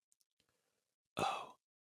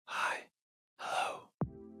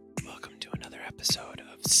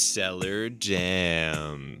Seller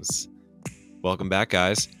Jams. Welcome back,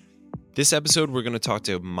 guys. This episode, we're going to talk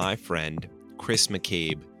to my friend, Chris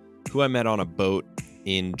McCabe, who I met on a boat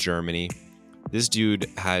in Germany. This dude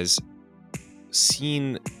has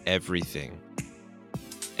seen everything.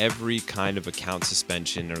 Every kind of account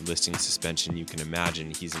suspension or listing suspension you can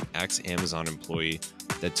imagine. He's an ex-Amazon employee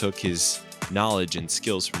that took his knowledge and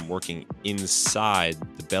skills from working inside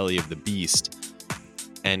the belly of the beast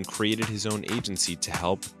and created his own agency to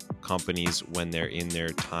help companies when they're in their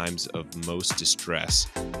times of most distress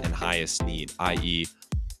and highest need, i.e.,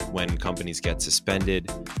 when companies get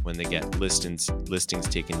suspended, when they get listings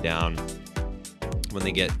taken down, when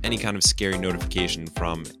they get any kind of scary notification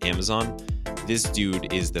from Amazon. This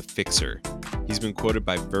dude is the fixer. He's been quoted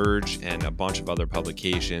by Verge and a bunch of other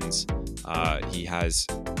publications. He has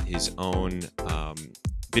his own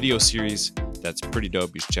video series that's pretty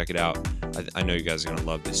dope. You should check it out. I know you guys are going to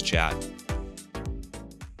love this chat.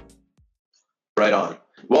 Right on.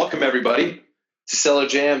 Welcome, everybody, to Seller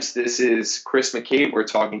Jams. This is Chris McCabe we're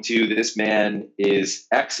talking to. This man is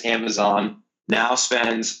ex-Amazon, now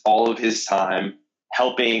spends all of his time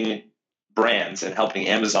helping brands and helping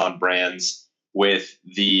Amazon brands with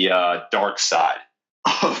the dark side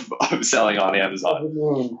of selling on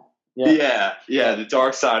Amazon. Yeah, the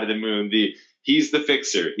dark side of the moon. He's the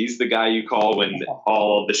fixer. He's the guy you call when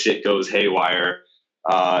all the shit goes haywire.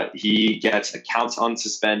 He gets accounts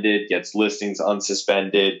unsuspended, gets listings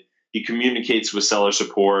unsuspended. He communicates with seller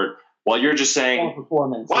support while you're just saying,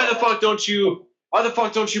 why the fuck don't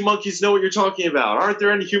you monkeys know what you're talking about? Aren't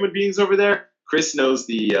there any human beings over there? Chris knows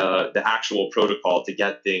the actual protocol to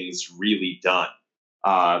get things really done.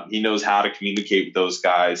 He knows how to communicate with those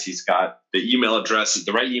guys. He's got the email addresses,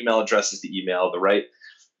 the right email addresses to email, the right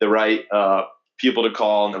people to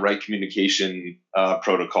call, and the right communication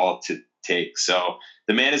protocol to take. So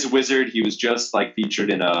the man is a wizard. He was just featured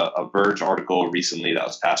in a Verge article recently that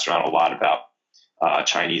was passed around a lot about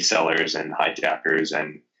Chinese sellers and hijackers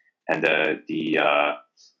and the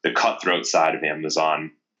cutthroat side of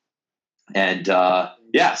Amazon. And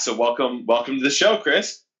so welcome to the show,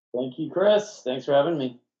 Chris. Thank you, Chris. Thanks for having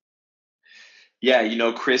me.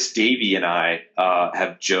 Yeah, Chris Davey and I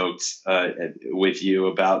have joked with you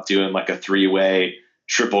about doing a three-way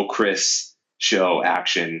triple Chris show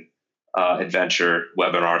action adventure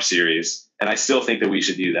webinar series. And I still think that we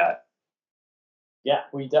should do that. Yeah,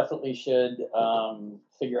 we definitely should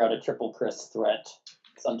figure out a triple Chris threat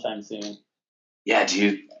sometime soon. Yeah,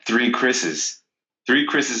 dude, three Chris's. Three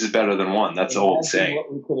Chris's is better than one. That's the old saying.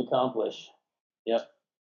 What we could accomplish. Yep.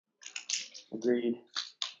 Agreed.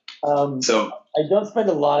 So I don't spend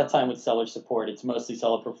a lot of time with seller support. It's mostly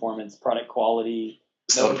seller performance, product quality.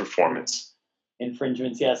 Seller performance.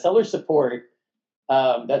 Infringements. Yeah, seller support.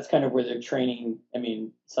 That's kind of where they're training. I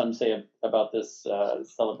mean, some say about this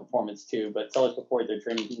seller performance too, but seller support, they're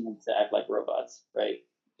training humans to act like robots, right?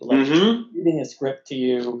 Reading a script to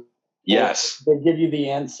you. Yes. They give you the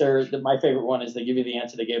answer. My favorite one is they give you the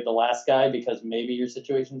answer they gave the last guy because maybe your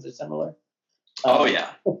situations are similar. Oh, yeah.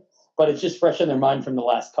 But it's just fresh in their mind from the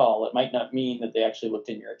last call. It might not mean that they actually looked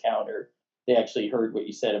in your account or they actually heard what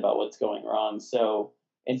you said about what's going wrong. So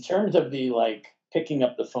in terms of the picking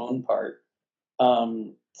up the phone part,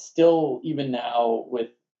 still even now with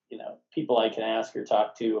people I can ask or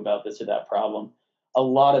talk to about this or that problem, a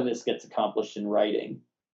lot of this gets accomplished in writing.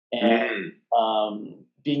 And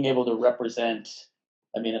being able to represent,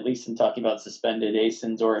 at least in talking about suspended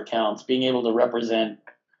ASINs or accounts, being able to represent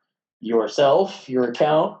yourself, your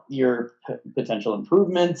account, your potential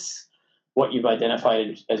improvements, what you've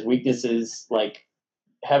identified as weaknesses,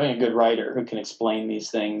 having a good writer who can explain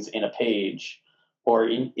these things in a page or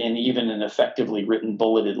in even an effectively written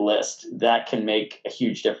bulleted list, that can make a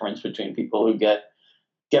huge difference between people who get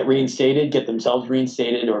reinstated, get themselves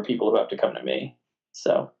reinstated, or people who have to come to me.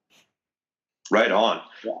 So. Right on.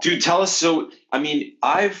 Yeah. Dude, tell us. So,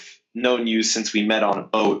 I've known you since we met on a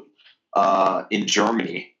boat in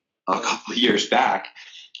Germany a couple of years back.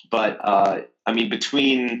 But,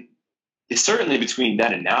 certainly between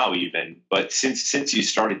then and now even, but since you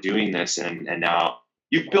started doing this and now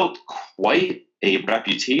you've built quite a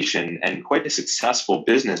reputation and quite a successful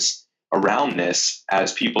business around this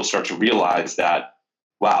as people start to realize that,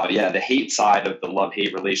 wow, yeah, the hate side of the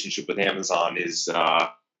love-hate relationship with Amazon is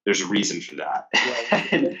there's a reason for that.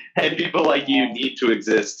 Yeah. and people like you need to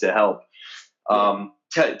exist to help.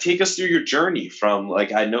 Take us through your journey from,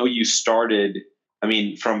 I know you started,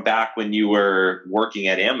 from back when you were working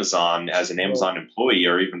at Amazon as an Amazon employee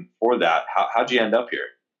or even before that. How'd you end up here?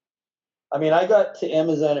 I got to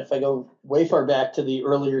Amazon, if I go way far back to the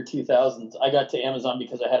earlier 2000s, I got to Amazon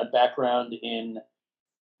because I had a background in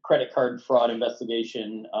credit card fraud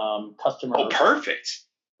investigation, customer Oh, perfect.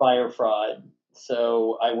 buyer fraud.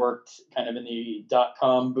 So I worked kind of in the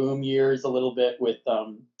 .com boom years a little bit with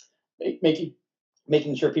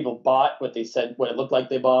making sure people bought what they said, what it looked like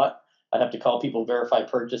they bought. I'd have to call people, verify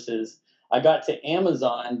purchases. I got to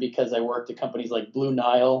Amazon because I worked at companies like Blue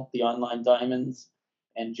Nile, the online diamonds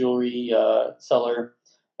and jewelry seller,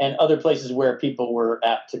 and other places where people were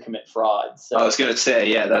apt to commit fraud. So I was going to say,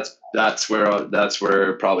 yeah, that's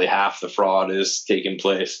where probably half the fraud is taking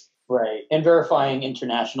place. right, and verifying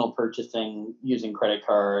international purchasing using credit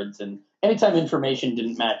cards, and anytime information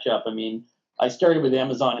didn't match up. I mean, I started with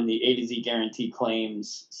Amazon in the A to Z guarantee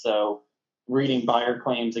claims, so reading buyer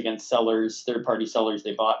claims against sellers, third-party sellers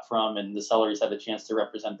they bought from, and the sellers had a chance to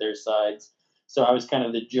represent their sides. So I was kind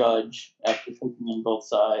of the judge after taking in both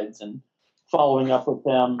sides and following up with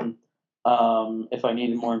them if I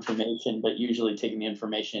needed more information, but usually taking the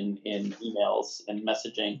information in emails and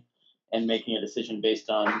messaging and making a decision based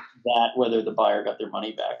on that, whether the buyer got their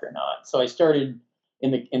money back or not. So I started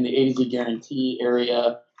in the A to Z guarantee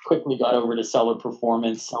area, quickly got over to seller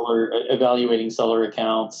performance, evaluating seller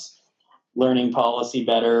accounts, learning policy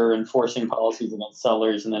better, enforcing policies against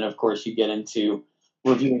sellers, and then of course you get into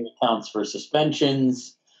reviewing accounts for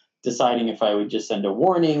suspensions, deciding if I would just send a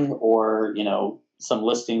warning, or some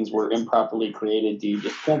listings were improperly created. Do you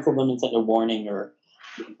just cancel them and send a warning, or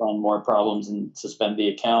do you find more problems and suspend the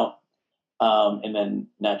account? And then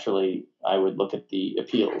naturally, I would look at the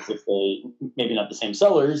appeals. If they, maybe not the same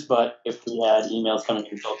sellers, but if we had emails coming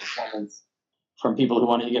in seller performance from people who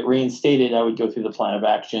wanted to get reinstated, I would go through the plan of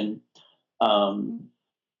action,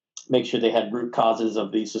 make sure they had root causes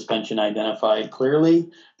of the suspension identified clearly.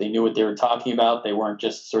 They knew what they were talking about. They weren't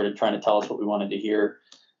just sort of trying to tell us what we wanted to hear.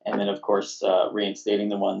 And then, of course, reinstating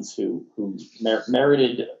the ones who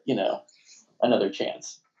merited, another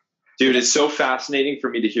chance. Dude, it's so fascinating for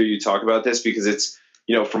me to hear you talk about this, because it's,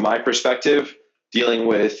 from my perspective, dealing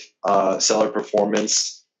with seller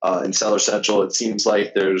performance and Seller Central, it seems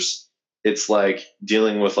like it's like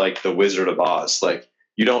dealing with like the Wizard of Oz. Like,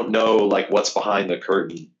 you don't know like what's behind the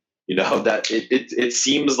curtain, that it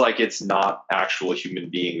seems like it's not actual human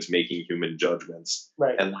beings making human judgments.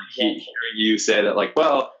 Right. And like hearing you say that, like,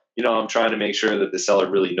 well, I'm trying to make sure that the seller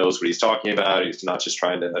really knows what he's talking about. He's not just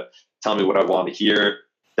trying to tell me what I want to hear.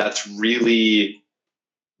 That's really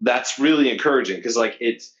encouraging, because like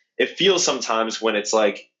it feels sometimes when it's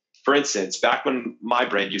like, for instance, back when my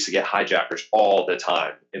brand used to get hijackers all the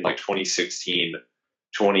time in like 2016,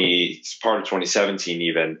 part of 2017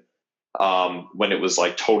 even, when it was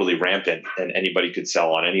like totally rampant and anybody could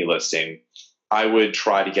sell on any listing, I would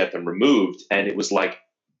try to get them removed. And it was like,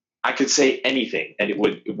 I could say anything and it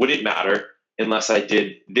wouldn't matter unless I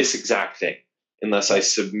did this exact thing, unless I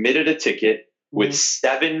submitted a ticket with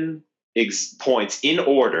 7 points in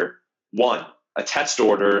order. 1, a test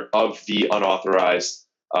order of the unauthorized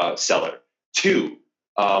seller. 2,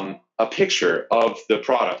 a picture of the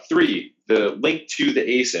product. 3, the link to the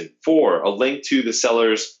ASIN. 4, a link to the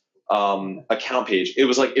seller's account page. It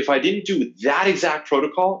was like, if I didn't do that exact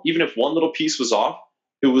protocol, even if one little piece was off,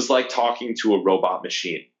 it was like talking to a robot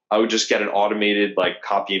machine. I would just get an automated like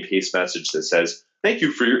copy and paste message that says, "Thank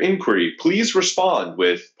you for your inquiry. Please respond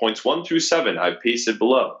with points 1 through 7. I've pasted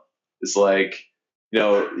below." It's like, at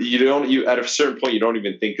a certain point, you don't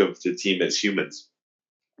even think of the team as humans.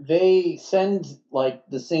 They send like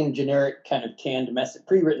the same generic kind of canned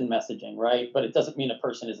pre-written messaging, right? But it doesn't mean a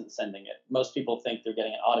person isn't sending it. Most people think they're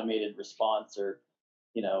getting an automated response, or,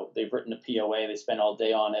 they've written a POA, they spent all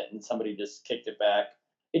day on it, and somebody just kicked it back.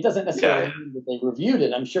 It doesn't necessarily mean that they reviewed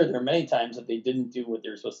it. I'm sure there are many times that they didn't do what they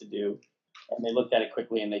were supposed to do, and they looked at it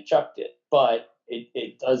quickly and they chucked it. But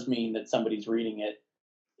it does mean that somebody's reading it,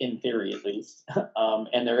 in theory at least.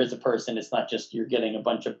 And there is a person. It's not just you're getting a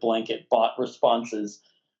bunch of blanket bot responses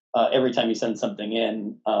every time you send something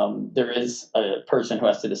in. There is a person who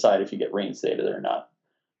has to decide if you get reinstated or not.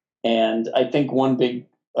 And I think one big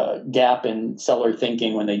gap in seller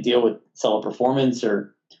thinking when they deal with seller performance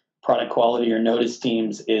or product quality or notice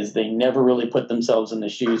teams is they never really put themselves in the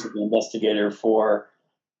shoes of the investigator for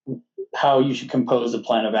how you should compose a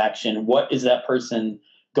plan of action. What is that person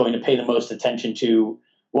going to pay the most attention to?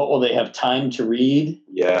 What will they have time to read?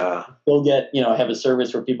 Yeah. They'll get, I have a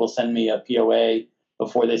service where people send me a POA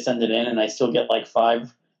before they send it in, and I still get like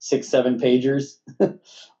 5, 6, 7 pagers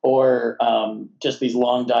or just these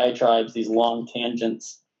long diatribes, these long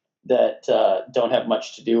tangents that don't have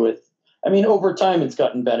much to do with. I mean, over time, it's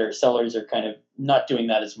gotten better. Sellers are kind of not doing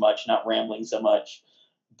that as much, not rambling so much.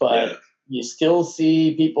 But you still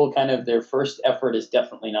see people kind of, their first effort is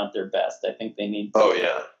definitely not their best. I think they need to, Oh,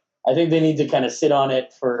 yeah. I think they need to kind of sit on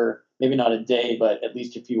it for maybe not a day, but at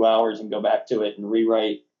least a few hours, and go back to it and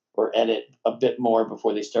rewrite or edit a bit more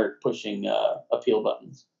before they start pushing appeal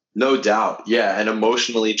buttons. No doubt. Yeah. And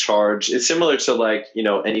emotionally charged. It's similar to like,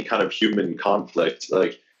 any kind of human conflict.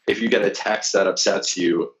 Like if you get a text that upsets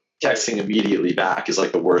you, texting immediately back is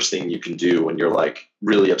like the worst thing you can do when you're like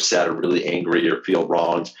really upset or really angry or feel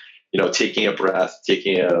wronged. Taking a breath,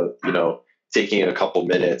 taking a couple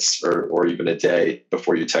minutes or even a day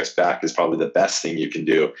before you text back is probably the best thing you can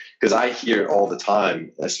do. Because I hear all the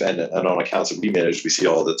time, and on accounts that we manage, we see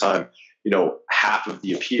all the time, half of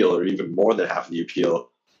the appeal or even more than half of the appeal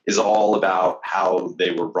is all about how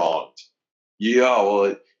they were wronged.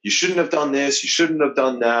 Well, you shouldn't have done this. You shouldn't have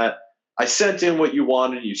done that. I sent in what you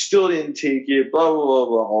wanted. You still didn't take it, blah, blah, blah,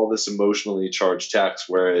 blah, all this emotionally charged text.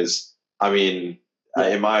 Whereas, in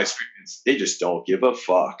my experience, they just don't give a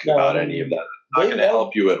fuck about any of that. It's not going to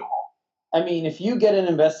help you at all. If you get an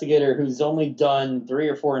investigator who's only done 3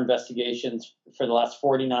 or 4 investigations for the last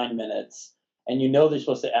 49 minutes, and they're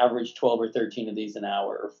supposed to average 12 or 13 of these an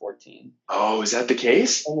hour or 14. Oh, is that the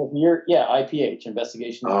case? And if you're, IPH,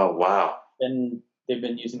 investigation. Oh, wow. And they've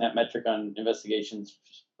been using that metric on investigations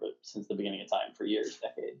since the beginning of time, for years,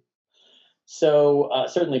 decades. So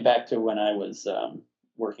certainly back to when I was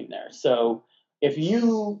working there. So if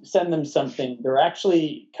you send them something, they're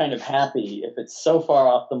actually kind of happy. If it's so far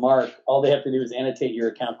off the mark, all they have to do is annotate your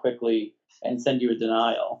account quickly and send you a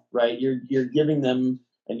denial, right? You're giving them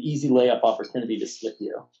an easy layup opportunity to skip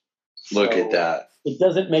you. Look at that. It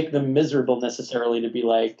doesn't make them miserable necessarily to be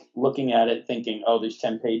like looking at it thinking, oh, there's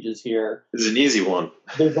 10 pages here. This is an easy one.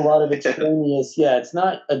 There's a lot of extraneous. It's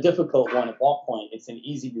not a difficult one at that point. It's an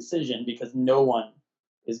easy decision because no one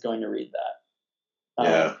is going to read that.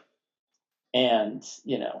 Yeah. And,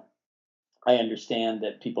 I understand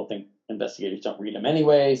that people think investigators don't read them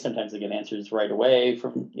anyway. Sometimes they get answers right away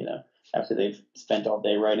from, after they've spent all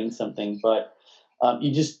day writing something. But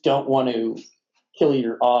you just don't want to kill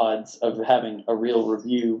your odds of having a real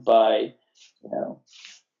review by,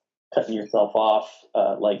 cutting yourself off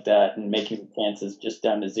like that and making the chances just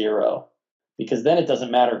down to 0. Because then it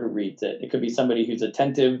doesn't matter who reads it. It could be somebody who's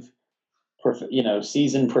attentive,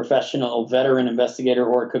 seasoned professional, veteran investigator,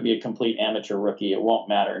 or it could be a complete amateur rookie. It won't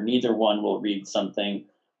matter. Neither one will read something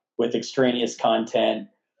with extraneous content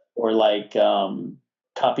or like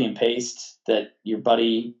copy and paste that your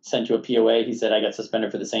buddy sent you a POA. He said, I got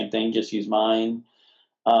suspended for the same thing. Just use mine.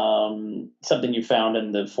 Something you found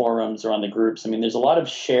in the forums or on the groups. There's a lot of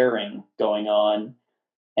sharing going on,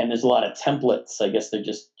 and there's a lot of templates. I guess they're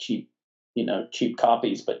just cheap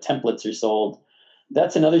copies, but templates are sold.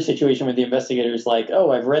 That's another situation where the investigator is like,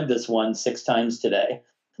 oh, I've read this one 6 times today,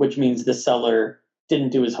 which means the seller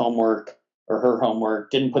didn't do his homework or her homework,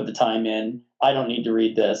 didn't put the time in. I don't need to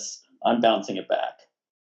read this. I'm bouncing it back.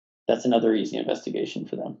 That's another easy investigation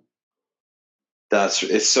for them.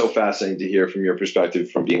 It's so fascinating to hear from your perspective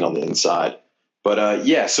from being on the inside. But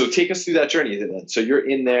so take us through that journey then. So you're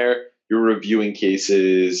in there, you're reviewing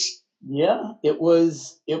cases. Yeah, it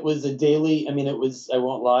was a daily, I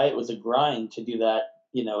won't lie, it was a grind to do that,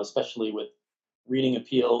 especially with reading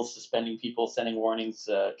appeals, suspending people, sending warnings,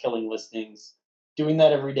 killing listings, doing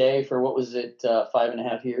that every day for,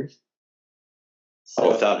 5.5 years? So,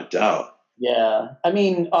 without a doubt. Yeah.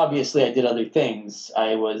 Obviously I did other things.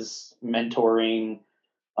 I was mentoring.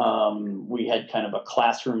 We had kind of a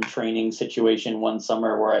classroom training situation one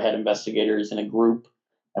summer where I had investigators in a group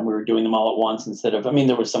and we were doing them all at once instead of,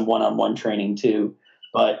 there was some one-on-one training too.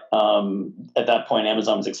 But at that point,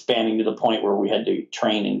 Amazon was expanding to the point where we had to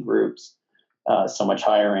train in groups, so much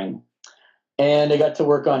hiring. And I got to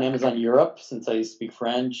work on Amazon Europe since I speak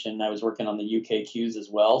French, and I was working on the UK queues as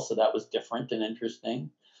well. So that was different and interesting.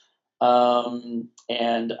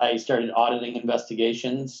 And I started auditing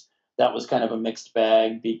investigations. That was kind of a mixed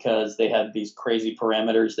bag because they had these crazy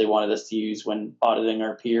parameters they wanted us to use when auditing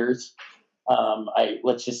our peers.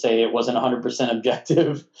 Let's just say it wasn't 100%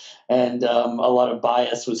 objective, and a lot of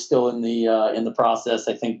bias was still in the process.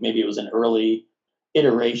 I think maybe it was an early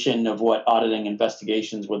iteration of what auditing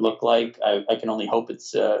investigations would look like. I can only hope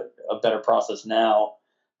it's a better process now,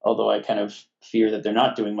 although I kind of fear that they're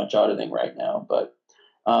not doing much auditing right now. But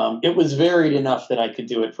it was varied enough that I could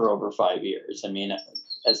do it for over 5 years.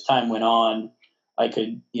 As time went on, I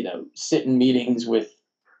could, sit in meetings with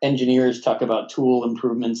engineers, talk about tool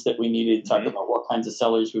improvements that we needed, talk about what kinds of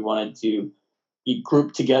sellers we wanted to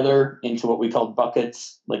group together into what we called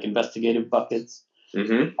buckets, like investigative buckets.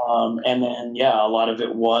 Mm-hmm. And then, a lot of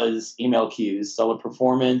it was email queues, seller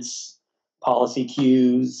performance, policy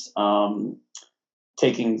queues,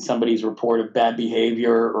 taking somebody's report of bad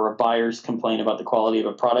behavior or a buyer's complaint about the quality of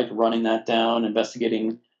a product, running that down,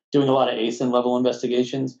 investigating doing a lot of ASIN level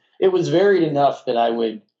investigations. It was varied enough that I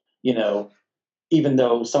would, even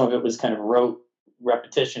though some of it was kind of rote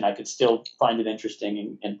repetition, I could still find it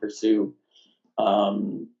interesting and pursue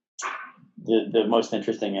the most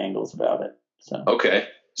interesting angles about it. So okay.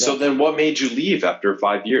 So then what made you leave after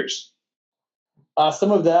 5 years?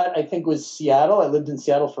 Some of that, I think, was Seattle. I lived in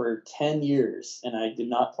Seattle for 10 years, and I did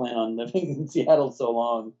not plan on living in Seattle so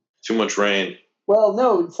long. Too much rain. Well,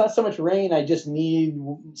 no, it's not so much rain. I just need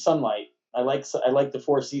sunlight. I like the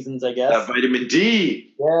four seasons, I guess. That vitamin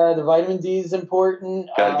D. Yeah, the vitamin D is important.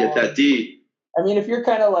 Gotta get that D. I mean, if you're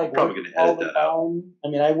kind of like Probably gonna edit that out. I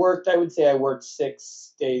mean, I would say I worked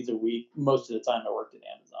 6 days a week. Most of the time I worked at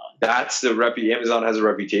Amazon. That's Amazon has a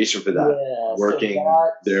reputation for that. Yeah, working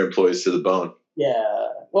their employees to the bone. Yeah.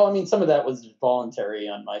 Well, I mean, some of that was voluntary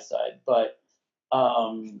on my side, but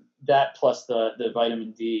that plus the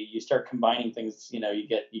vitamin D, you start combining things, you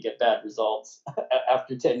get bad results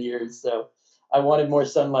after 10 years. So I wanted more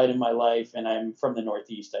sunlight in my life, and I'm from the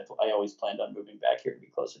Northeast. I always planned on moving back here to be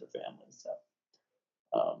closer to family. So,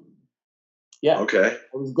 yeah. Okay.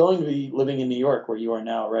 I was going to be living in New York, where you are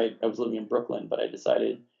now, right? I was living in Brooklyn, but I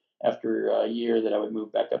decided after a year that I would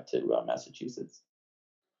move back up to Massachusetts.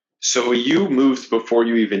 So you moved before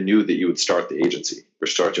you even knew that you would start the agency or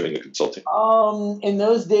start doing the consulting? In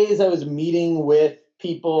those days, I was meeting with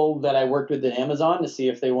people that I worked with at Amazon to see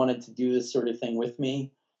if they wanted to do this sort of thing with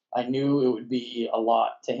me. I knew it would be a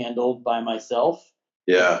lot to handle by myself.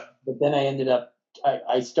 Yeah. But then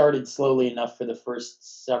I started slowly enough for the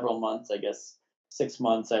first several months, I guess 6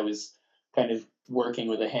 months. I was kind of working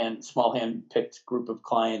with a small hand-picked group of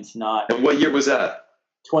clients. And what year was that?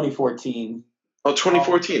 2014. Oh,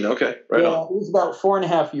 2014. Okay, right on. It was about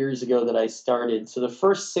 4.5 years ago that I started. So the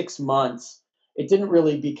first 6 months, it didn't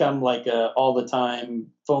really become like a all the time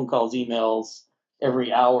phone calls, emails,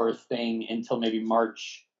 every hour thing until maybe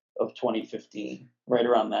March of 2015, right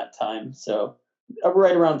around that time. So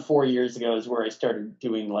right around 4 years ago is where I started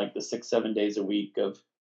doing like the 6-7 days a week of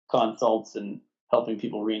consults and helping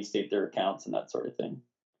people reinstate their accounts and that sort of thing.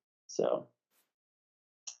 So.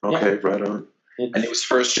 Okay, right on. And it was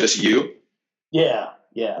first just you? Yeah.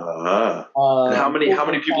 And how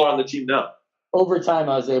many people are on the team now? Over time,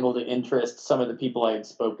 I was able to interest some of the people I had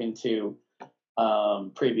spoken to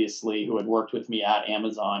previously who had worked with me at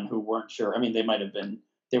Amazon who weren't sure. I mean,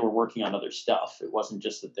 they were working on other stuff. It wasn't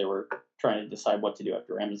just that they were trying to decide what to do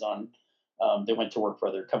after Amazon. They went to work for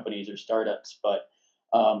other companies or startups. But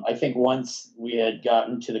I think once we had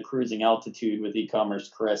gotten to the cruising altitude with e-commerce,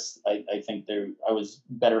 Chris, I think I was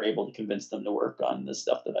better able to convince them to work on the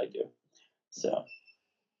stuff that I do. So,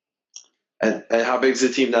 and how big is the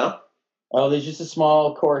team now? Oh, there's just a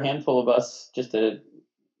small core handful of us, just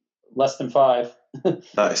less than 5.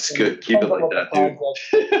 Nice, good. Keep it like that, dude.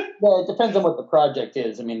 Well, it depends on what the project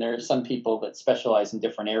is. I mean, there are some people that specialize in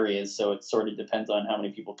different areas, so it sort of depends on how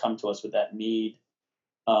many people come to us with that need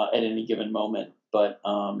at any given moment. But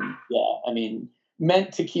yeah, I mean,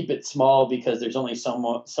 meant to keep it small because there's only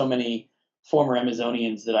so many former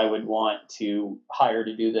Amazonians that I would want to hire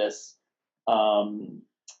to do this.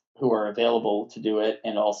 Who are available to do it,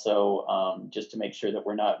 and also just to make sure that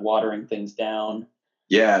we're not watering things down.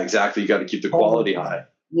 Yeah, exactly. You got to keep the quality high.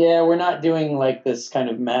 Yeah, we're not doing like this kind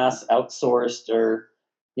of mass outsourced or,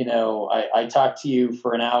 I talk to you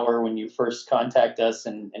for an hour when you first contact us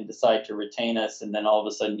and decide to retain us, and then all of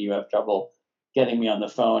a sudden you have trouble getting me on the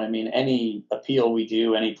phone. I mean, any appeal we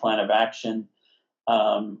do, any plan of action,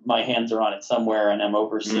 my hands are on it somewhere and I'm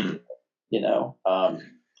overseeing it,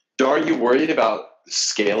 Are you worried about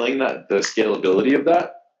scaling the scalability of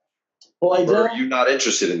that? Well, I do. Or are you not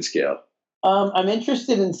interested in scale? I'm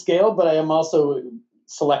interested in scale, but I am also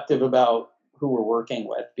selective about who we're working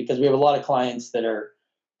with because we have a lot of clients that are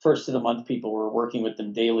first of the month people. We're working with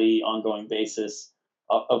them daily, ongoing basis.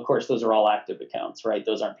 Of course, those are all active accounts, right?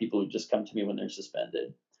 Those aren't people who just come to me when they're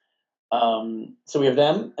suspended. So we have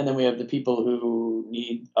them, and then we have the people who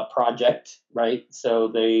need a project, right? So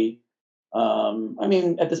they I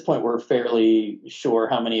mean, at this point, we're fairly sure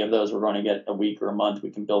how many of those we're going to get a week or a month. We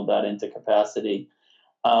can build that into capacity.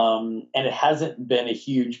 And it hasn't been a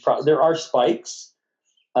huge problem. There are spikes,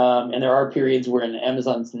 and there are periods where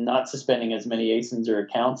Amazon's not suspending as many ASINs or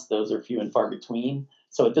accounts. Those are few and far between.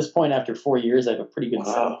 So at this point, after 4 years, I have a pretty good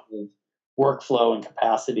sense of workflow and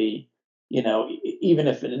capacity. Even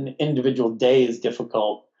if an individual day is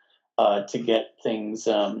difficult, to get things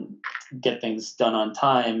done on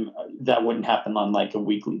time, that wouldn't happen on like a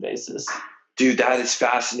weekly basis. Dude, that is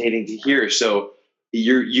fascinating to hear. So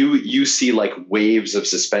you see like waves of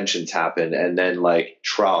suspensions happen and then like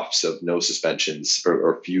troughs of no suspensions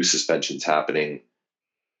or few suspensions happening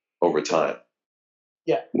over time.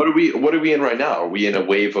 What are we in right now? Are we in a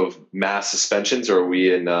wave of mass suspensions, or are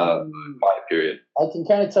we in a quiet period? I can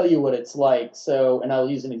kind of tell you what it's like. So, and I'll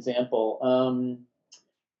use an example.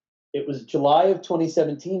 It was July of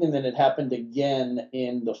 2017, and then it happened again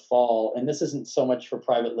in the fall. And this isn't so much for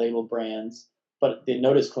private label brands, but the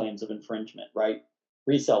notice claims of infringement, right?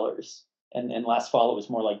 Resellers. And last fall, it was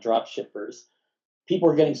more like drop shippers. People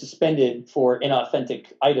were getting suspended for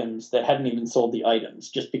inauthentic items that hadn't even sold the items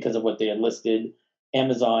just because of what they had listed.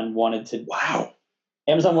 Amazon wanted to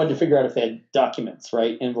Amazon wanted to figure out if they had documents,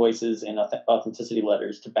 right, invoices and authenticity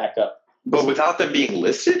letters to back up. But without them being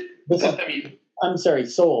listed, I'm sorry,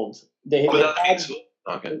 sold. They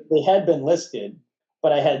had been listed,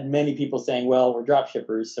 but I had many people saying, "Well, we're drop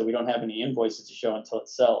shippers, so we don't have any invoices to show until it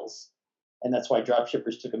sells," and that's why drop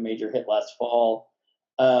shippers took a major hit last fall.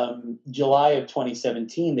 July of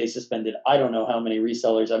 2017, they suspended I don't know how many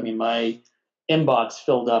resellers. I mean, my inbox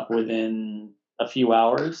filled up within a few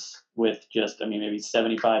hours with just, I mean, maybe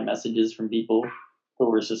 75 messages from people who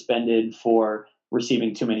were suspended for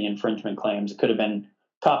receiving too many infringement claims. It could have been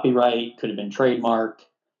copyright, could have been trademark.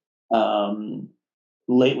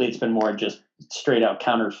 Lately, it's been more just straight out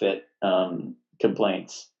counterfeit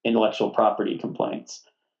complaints, intellectual property complaints.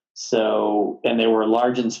 So, and they were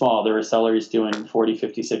large and small. There were sellers doing 40,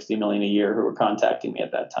 50, 60 million a year who were contacting me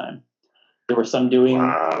at that time. There were some doing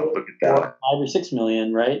 5 or 6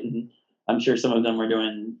 million, right? And I'm sure some of them were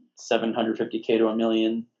doing 750K to a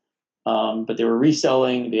million. But they were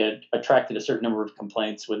reselling. They had attracted a certain number of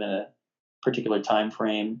complaints within a particular time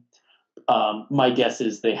frame. My guess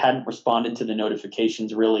is they hadn't responded to the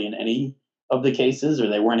notifications really in any of the cases, or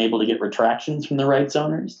they weren't able to get retractions from the rights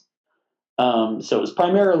owners. So it was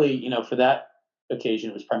primarily, for that occasion,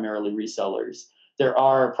 it was primarily resellers. There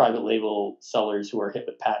are private label sellers who are hit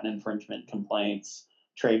with patent infringement complaints,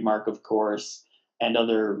 trademark, of course, and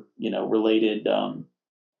other, related.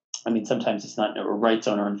 Sometimes it's not a rights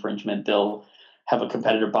owner infringement. They'll have a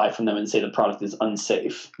competitor buy from them and say the product is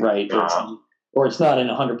unsafe, right? Or it's not in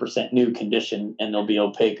 100% new condition, and they'll be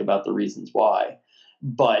opaque about the reasons why.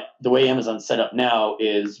 But the way Amazon's set up now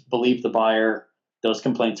is believe the buyer. Those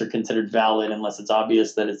complaints are considered valid unless it's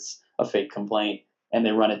obvious that it's a fake complaint, and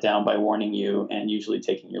they run it down by warning you and usually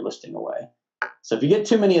taking your listing away. So if you get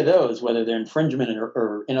too many of those, whether they're infringement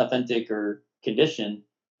or inauthentic or condition,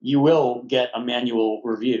 you will get a manual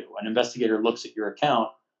review. An investigator looks at your account,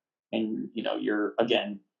 and you're,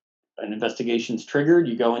 again, an investigation's triggered.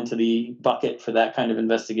 You go into the bucket for that kind of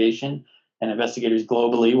investigation, and investigators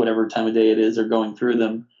globally, whatever time of day it is, are going through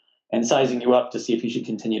them and sizing you up to see if you should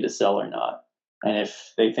continue to sell or not. And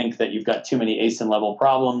if they think that you've got too many ASIN level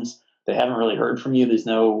problems, they haven't really heard from you, there's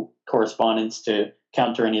no correspondence to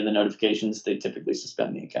counter any of the notifications, they typically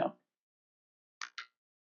suspend the account.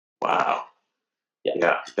 Wow.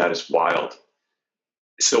 Yeah, that is wild.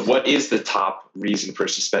 So what is the top reason for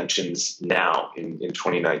suspensions now in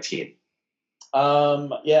 2019?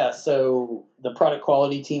 So the product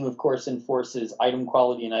quality team, of course, enforces item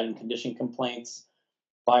quality and item condition complaints.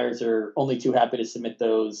 Buyers are only too happy to submit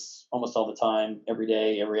those almost all the time, every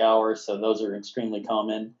day, every hour. So those are extremely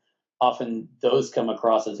common. Often those come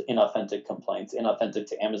across as inauthentic complaints. Inauthentic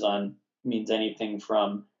to Amazon means anything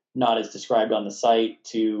from not as described on the site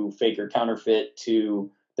to fake or counterfeit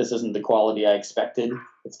to this isn't the quality I expected.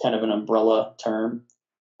 It's kind of an umbrella term.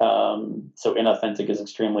 So inauthentic is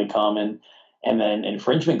extremely common. And then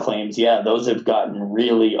infringement claims, those have gotten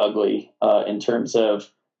really ugly in terms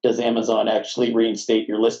of, does Amazon actually reinstate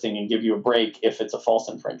your listing and give you a break if it's a false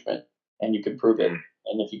infringement and you can prove it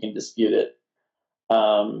and if you can dispute it?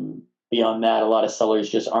 Beyond that, a lot of sellers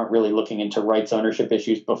just aren't really looking into rights ownership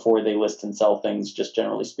issues before they list and sell things, just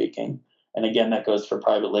generally speaking. And again, that goes for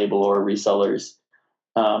private label or resellers.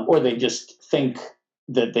 Or they just think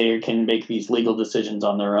that they can make these legal decisions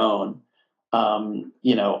on their own. I'm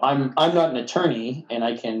not an attorney, and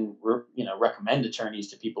I can recommend attorneys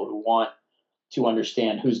to people who want to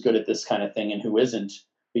understand who's good at this kind of thing and who isn't,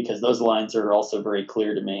 because those lines are also very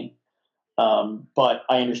clear to me. But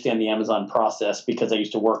I understand the Amazon process because I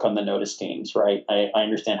used to work on the notice teams, right? I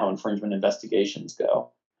understand how infringement investigations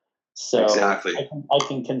go. So exactly. I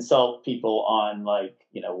can consult people on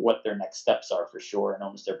what their next steps are for sure in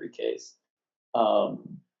almost every case.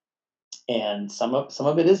 And some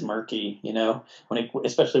of it is murky,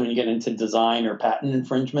 especially when you get into design or patent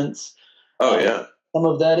infringements. Oh yeah. Some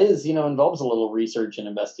of that is, involves a little research and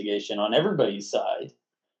investigation on everybody's side.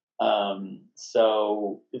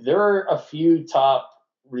 So there are a few top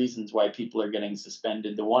reasons why people are getting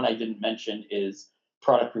suspended. The one I didn't mention is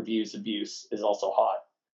product reviews abuse is also hot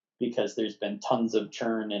because there's been tons of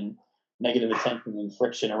churn and negative attention and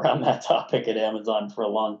friction around that topic at Amazon for a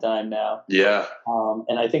long time now. Yeah.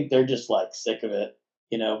 And I think they're just like sick of it,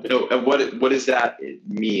 So, and what does that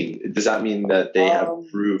mean? Does that mean that they have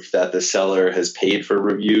proof that the seller has paid for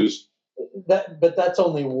reviews? But that's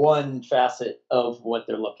only one facet of what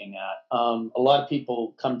they're looking at. A lot of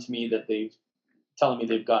people come to me that they've telling me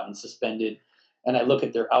they've gotten suspended, and I look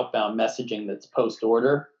at their outbound messaging that's post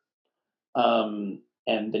order, and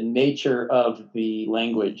the nature of the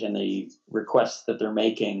language and the requests that they're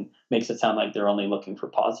making makes it sound like they're only looking for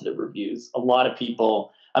positive reviews. A lot of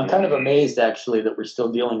people, I'm kind of amazed actually that we're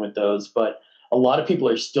still dealing with those, but a lot of people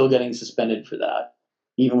are still getting suspended for that,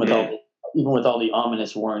 even with all the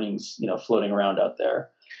ominous warnings, floating around out there.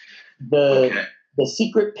 The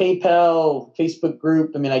secret PayPal Facebook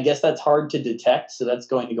group, I mean, I guess that's hard to detect, so that's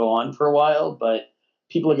going to go on for a while, but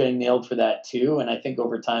people are getting nailed for that too. And I think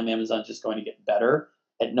over time, Amazon's just going to get better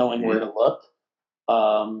at knowing where to look.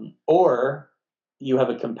 Or you have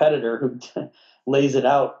a competitor who lays it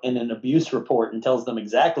out in an abuse report and tells them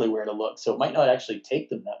exactly where to look. So it might not actually take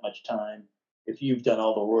them that much time if you've done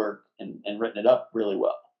all the work and written it up really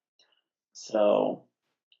well. So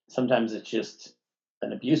sometimes it's just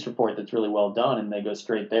an abuse report that's really well done, and they go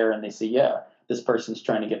straight there and they say, yeah, this person's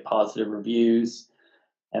trying to get positive reviews,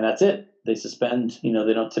 and that's it. They suspend, they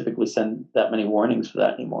don't typically send that many warnings for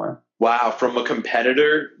that anymore. Wow. From a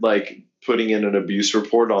competitor, like putting in an abuse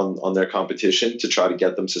report on their competition to try to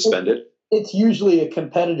get them suspended? It's usually a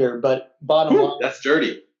competitor, but bottom line, that's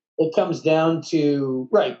dirty. It comes down to,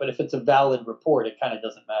 right, but if it's a valid report, it kind of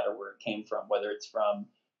doesn't matter where it came from, whether it's from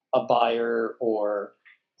a buyer or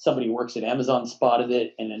somebody who works at Amazon spotted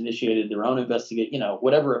it and initiated their own investigation,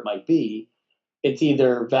 whatever it might be, it's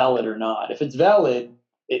either valid or not. If it's valid,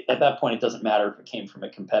 at that point, it doesn't matter if it came from a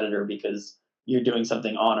competitor because you're doing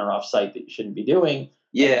something on or off site that you shouldn't be doing.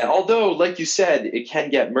 Yeah, although, like you said, it can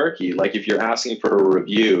get murky. Like if you're asking for a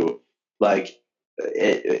review, like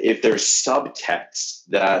if there's subtext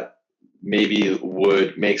that maybe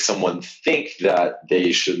would make someone think that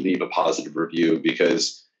they should leave a positive review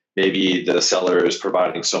because maybe the seller is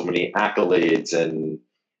providing so many accolades and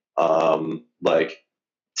like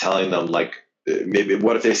telling them like maybe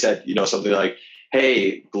what if they said something like,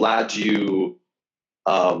 hey, glad you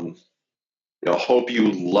hope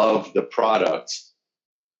you love the product,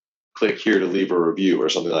 click here to leave a review or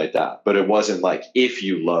something like that. But it wasn't like, if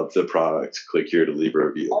you love the product, click here to leave a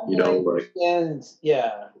review. And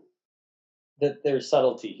yeah, that there's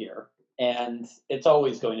subtlety here. And it's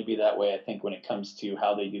always going to be that way, I think, when it comes to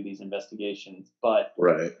how they do these investigations. But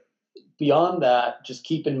right. Beyond that, just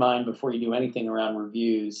keep in mind before you do anything around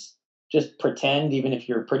reviews, just pretend, even if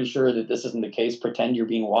you're pretty sure that this isn't the case, pretend you're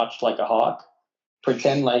being watched like a hawk.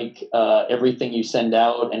 Pretend like everything you send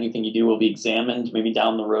out, anything you do will be examined maybe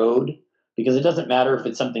down the road, because it doesn't matter if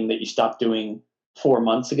it's something that you stopped doing 4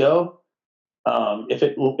 months ago. If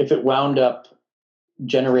it wound up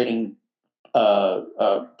generating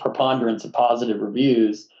a preponderance of positive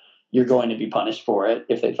reviews, you're going to be punished for it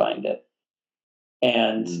if they find it.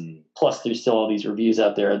 And plus, there's still all these reviews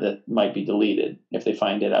out there that might be deleted if they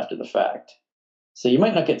find it after the fact. So you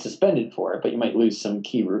might not get suspended for it, but you might lose some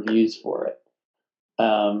key reviews for it.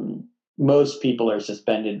 Most people are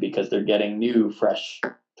suspended because they're getting new, fresh,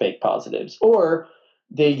 fake positives, or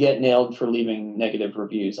they get nailed for leaving negative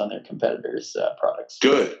reviews on their competitors' products.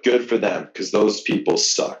 Good for them, because those people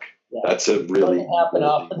suck. Yeah. That's a really doesn't happen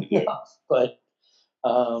often enough, but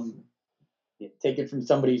take it from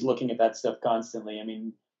somebody who's looking at that stuff constantly. I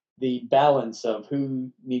mean, the balance of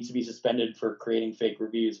who needs to be suspended for creating fake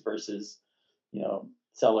reviews versus,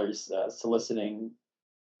 sellers soliciting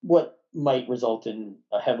what might result in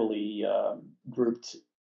a heavily grouped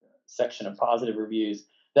section of positive reviews,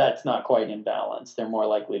 that's not quite in balance. They're more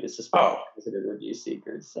likely to suspend positive review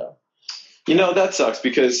seekers. So, that sucks,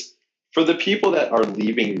 because for the people that are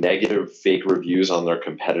leaving negative fake reviews on their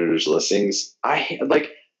competitors' listings, I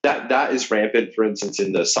like that is rampant. For instance,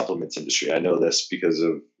 in the supplements industry, I know this because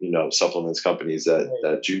of supplements companies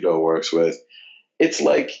that Judo works with. It's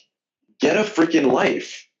like, get a freaking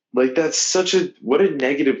life. Like, that's what a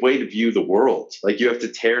negative way to view the world. Like, you have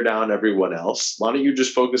to tear down everyone else. Why don't you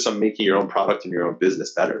just focus on making your own product and your own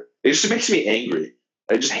business better? It just makes me angry.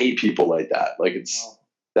 I just hate people like that. Like,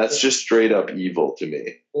 that's just straight up evil to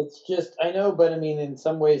me. It's just, I know, but I mean, in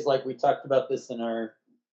some ways, like we talked about this in our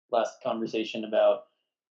last conversation about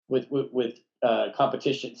with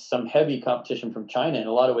competition, some heavy competition from China. In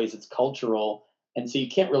a lot of ways, it's cultural. And so you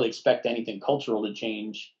can't really expect anything cultural to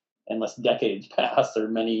change unless decades pass or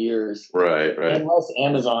many years. Right. Unless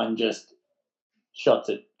Amazon just shuts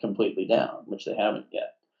it completely down, which they haven't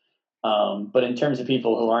yet. But in terms of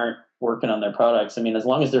people who aren't working on their products. I mean, as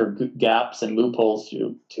long as there are gaps and loopholes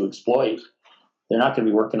to exploit, they're not going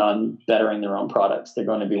to be working on bettering their own products. They're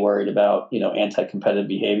going to be worried about, anti-competitive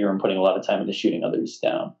behavior and putting a lot of time into shooting others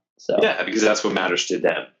down. So yeah, because that's what matters to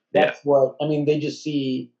them. That's what, I mean, they just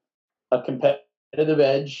see a competitive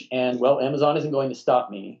edge and, well, Amazon isn't going to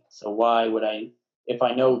stop me. So why would I, if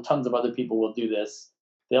I know tons of other people will do this,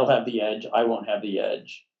 they'll have the edge. I won't have the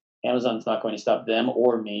edge. Amazon's not going to stop them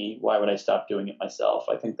or me. Why would I stop doing it myself?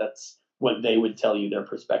 I think that's what they would tell you their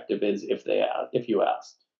perspective is if you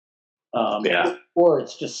asked. Or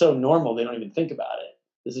it's just so normal they don't even think about it.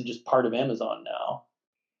 This is just part of Amazon now.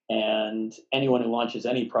 And anyone who launches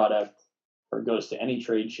any product or goes to any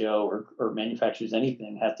trade show or manufactures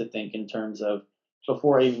anything has to think in terms of,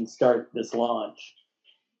 before I even start this launch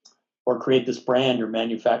or create this brand or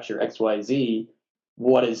manufacture XYZ,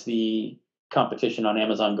 what is the competition on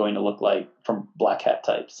Amazon going to look like from black hat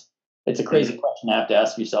types? It's a crazy question to have to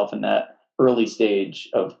ask yourself in that early stage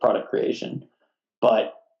of product creation.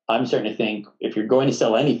 But I'm starting to think if you're going to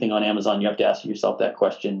sell anything on Amazon, you have to ask yourself that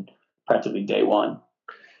question practically day one.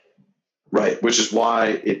 Right, which is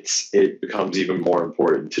why it becomes even more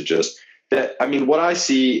important to just that. I mean, what I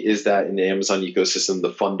see is that in the Amazon ecosystem,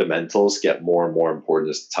 the fundamentals get more and more important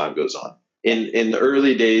as the time goes on. In the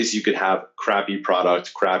early days, you could have crappy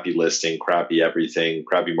product, crappy listing, crappy everything,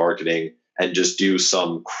 crappy marketing, and just do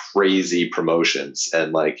some crazy promotions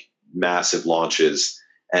and like massive launches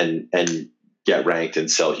and get ranked and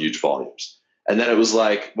sell huge volumes. And then it was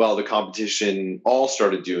like, well, the competition all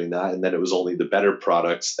started doing that. And then it was only the better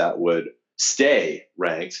products that would stay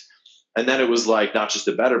ranked. And then it was like not just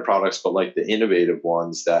the better products, but like the innovative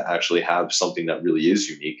ones that actually have something that really is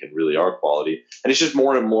unique and really are quality. And it's just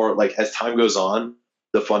more and more like as time goes on,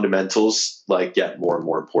 the fundamentals like get more and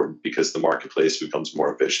more important because the marketplace becomes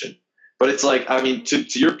more efficient. But it's like, I mean,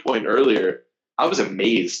 to your point earlier, I was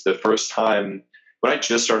amazed the first time when I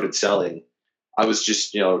just started selling. I was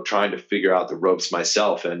just, trying to figure out the ropes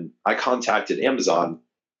myself. And I contacted Amazon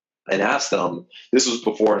and asked them, this was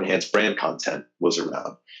before enhanced brand content was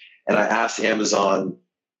around. And I asked Amazon,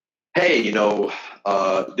 hey,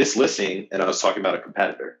 this listing, and I was talking about a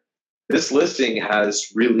competitor, this listing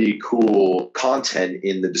has really cool content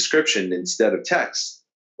in the description instead of text.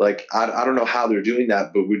 Like, I don't know how they're doing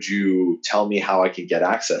that, but would you tell me how I can get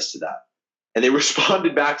access to that? And they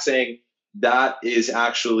responded back saying, that is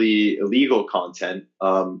actually illegal content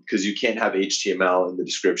because you can't have HTML in the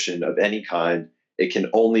description of any kind. It can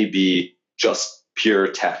only be just pure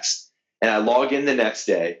text. And I log in the next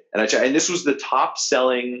day and I check, and this was the top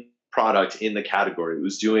selling product in the category. It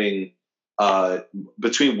was doing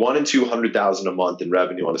between 1 and 200,000 a month in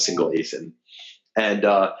revenue on a single ASIN. And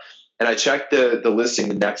I checked the listing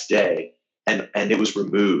the next day and it was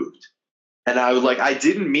removed. And I was like, I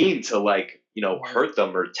didn't mean to hurt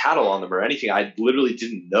them or tattle on them or anything. I literally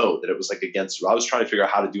didn't know that it was like against, I was trying to figure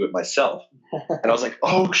out how to do it myself. And I was like,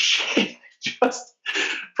 oh shit, just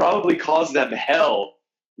probably caused them hell.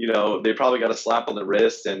 They probably got a slap on the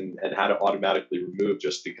wrist and had it automatically removed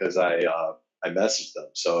just because I messaged them.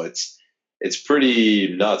 So it's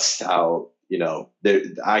pretty nuts how,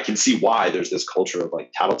 I can see why there's this culture of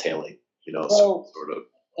like tattletaling, sort of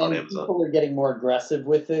on Amazon. People are getting more aggressive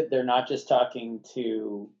with it. They're not just talking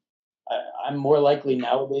to, I'm more likely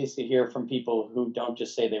nowadays to hear from people who don't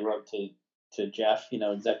just say they wrote to Jeff,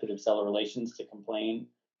 executive seller relations, to complain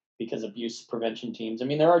because abuse prevention teams. I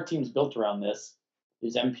mean, there are teams built around this.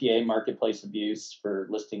 There's MPA, marketplace abuse, for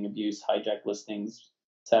listing abuse, hijack listings,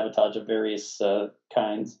 sabotage of various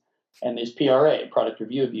kinds. And there's PRA, product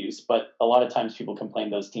review abuse. But a lot of times people complain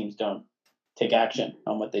those teams don't take action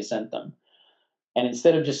on what they sent them. And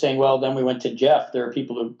instead of just saying, well, then we went to Jeff, there are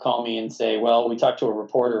people who call me and say, well, we talked to a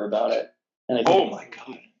reporter about it. And I think, oh my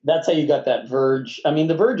God. That's how you got that Verge. I mean,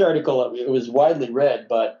 the Verge article, it was widely read,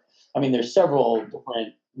 but I mean, there's several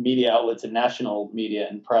different media outlets and national media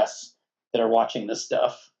and press that are watching this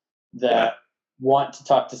stuff that want to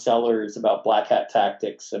talk to sellers about black hat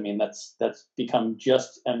tactics. I mean, that's become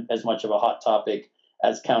just as much of a hot topic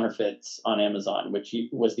as counterfeits on Amazon, which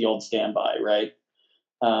was the old standby, right?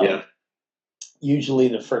 Usually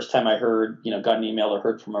the first time I heard, got an email or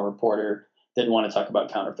heard from a reporter, didn't want to talk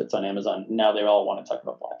about counterfeits on Amazon. Now they all want to talk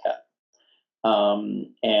about black hat.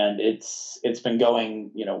 And it's been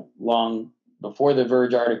going, long before the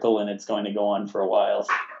Verge article, and it's going to go on for a while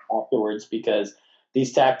afterwards because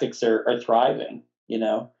these tactics are thriving,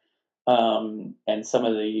 and some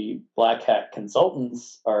of the black hat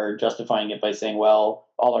consultants are justifying it by saying, well,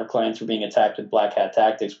 all our clients are being attacked with black hat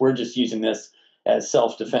tactics. We're just using this as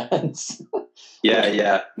self-defense.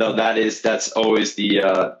 Yeah. No, that's always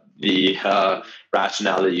the the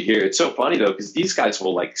rationale that you hear. It's so funny though, because these guys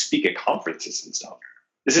will like speak at conferences and stuff.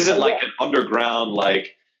 This isn't like an underground,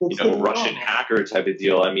 like, Russian hacker type of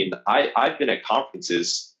deal. I mean, I've been at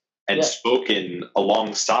conferences and spoken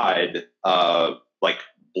alongside like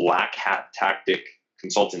black hat tactic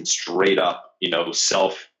consultants, straight up,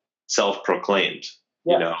 self-proclaimed.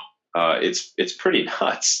 It's pretty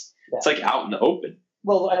nuts. It's like out in the open.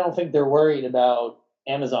 Well, I don't think they're worried about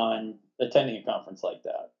Amazon attending a conference like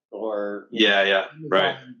that, or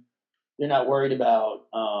right. They're not worried about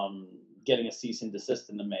getting a cease and desist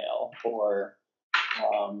in the mail, or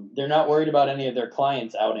they're not worried about any of their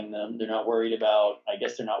clients outing them. They're not worried about. I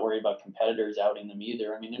guess they're not worried about competitors outing them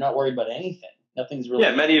either. I mean, they're not worried about anything. Nothing's really.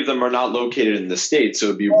 Yeah, many of them are not located in the States, so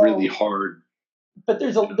it'd be really hard. But there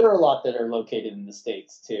are a lot that are located in the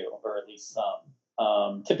States too, or at least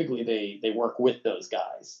some. Typically, they work with those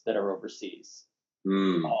guys that are overseas.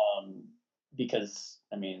 Because,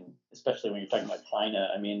 I mean, especially when you're talking about China,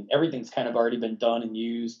 I mean, everything's kind of already been done and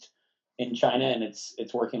used in China, and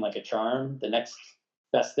it's working like a charm. The next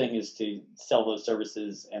best thing is to sell those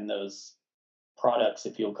services and those products,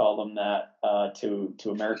 if you'll call them that, to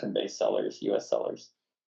American-based sellers, U.S. sellers.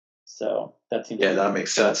 So that seems that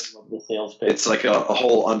makes sense. The sales pitch. It's like a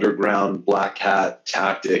whole underground black hat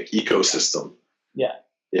tactic ecosystem. Yeah.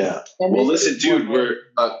 Well, listen, dude, we're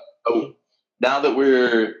now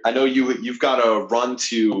that I know you've got to run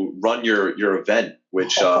your event,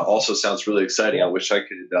 which also sounds really exciting. I wish I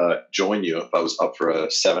could join you if I was up for a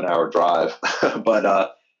 7-hour drive,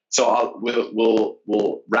 but so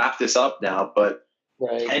we'll wrap this up now. But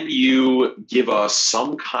can you give us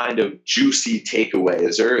some kind of juicy takeaway?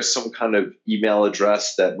 Is there some kind of email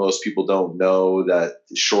address that most people don't know that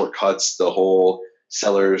shortcuts the whole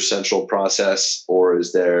Seller Central process, or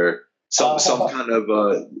is there some kind of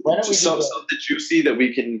something juicy that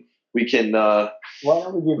we can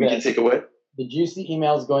take away? The juicy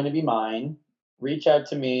email is going to be mine. Reach out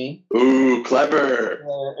to me. Ooh, clever.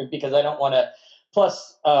 Because I don't want to.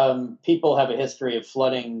 Plus, people have a history of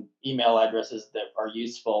flooding email addresses that are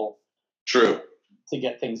useful. True. To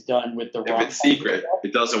get things done with the wrong. If it's secret,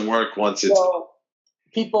 it doesn't work once it's.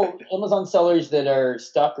 People, Amazon sellers that are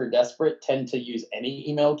stuck or desperate tend to use any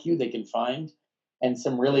email queue they can find. And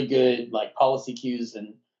some really good like policy queues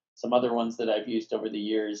and some other ones that I've used over the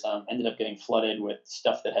years ended up getting flooded with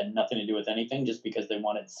stuff that had nothing to do with anything just because they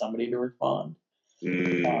wanted somebody to respond.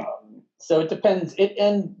 So it depends.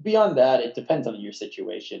 And beyond that, it depends on your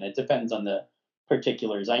situation. It depends on the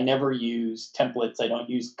particulars. I never use templates. I don't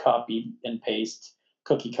use copy and paste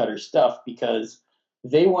cookie cutter stuff because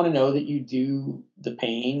they want to know that you do the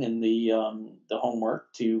pain and the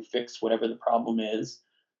homework to fix whatever the problem is.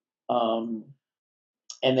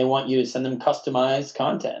 And they want you to send them customized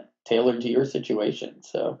content tailored to your situation.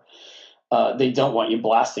 So they don't want you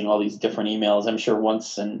blasting all these different emails. I'm sure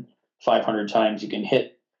once in 500 times you can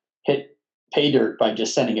hit pay dirt by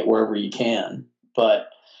just sending it wherever you can. But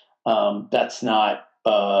that's not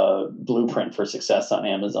a blueprint for success on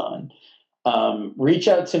Amazon. Reach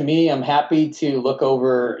out to me. I'm happy to look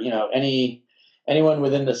over, anyone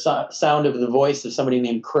within the sound of the voice of somebody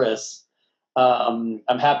named Chris. I'm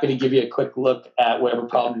happy to give you a quick look at whatever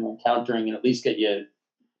problem you're encountering and at least get you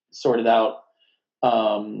sorted out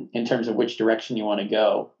in terms of which direction you want to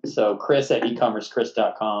go. So Chris at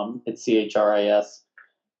ecommercechris.com. It's CHRIS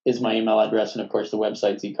is my email address. And of course the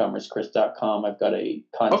website's ecommercechris.com. I've got a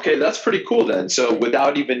contact. Okay, that's pretty cool then. So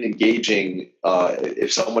without even engaging,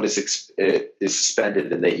 if someone is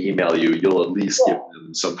suspended and they email you, you'll at least give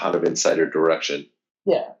them some kind of insider direction.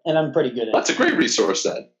 Yeah, and I'm pretty good at it. That's a great resource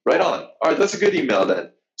then. Right on. All right, that's a good email then.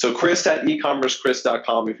 So Chris at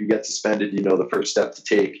ecommercechris.com. If you get suspended, you know the first step to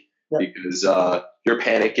take because you're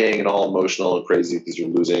panicking and all emotional and crazy because you're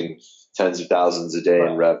losing tens of thousands a day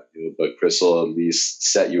in revenue. But Chris will at least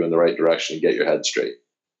set you in the right direction and get your head straight.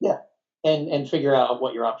 Yeah, and figure out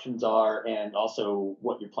what your options are and also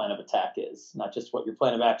what your plan of attack is. Not just what your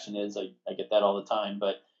plan of action is. I get that all the time,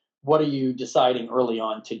 but what are you deciding early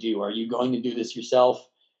on to do? Are you going to do this yourself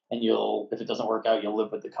and if it doesn't work out, you'll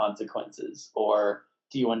live with the consequences? Or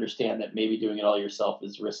do you understand that maybe doing it all yourself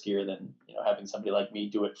is riskier than, having somebody like me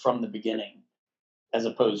do it from the beginning, as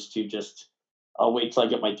opposed to just, I'll wait till I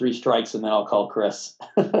get my 3 strikes and then I'll call Chris.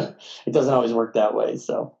 It doesn't always work that way.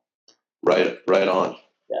 So. Right on.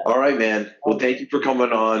 Yeah. All right, man. Well, thank you for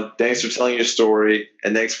coming on. Thanks for telling your story,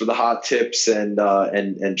 and thanks for the hot tips and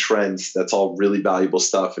trends. That's all really valuable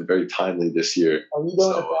stuff and very timely this year. Are you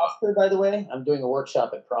going to Prosper, by the way? I'm doing a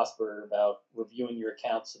workshop at Prosper about reviewing your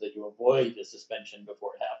account so that you avoid the suspension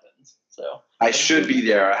before it happens. So I should be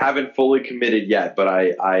there. I haven't fully committed yet, but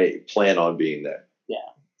I plan on being there. Yeah.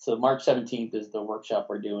 So March 17th is the workshop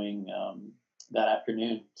we're doing that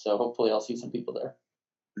afternoon. So hopefully I'll see some people there.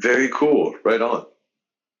 Very cool. Right on.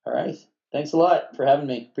 All right. Thanks a lot for having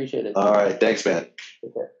me. Appreciate it. All right. Thanks, man.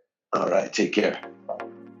 Take care. All right. Take care.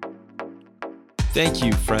 Thank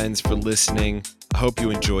you, friends, for listening. I hope you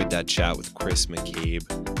enjoyed that chat with Chris McCabe,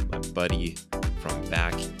 my buddy from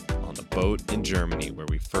back on the boat in Germany where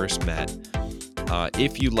we first met.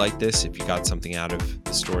 If you like this, if you got something out of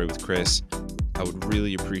the story with Chris, I would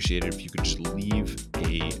really appreciate it if you could just leave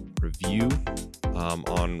a review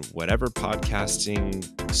on whatever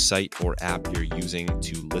podcasting site or app you're using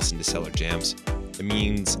to listen to Cellar Jams. It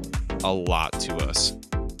means a lot to us.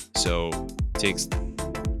 So it takes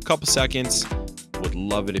a couple seconds. Would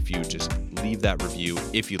love it if you just leave that review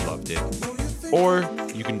if you loved it. Or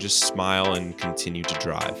you can just smile and continue to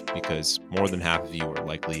drive, because more than half of you are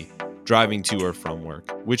likely driving to or from work,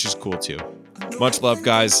 which is cool too. Much love,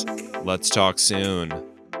 guys. Let's talk soon.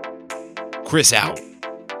 Chris out.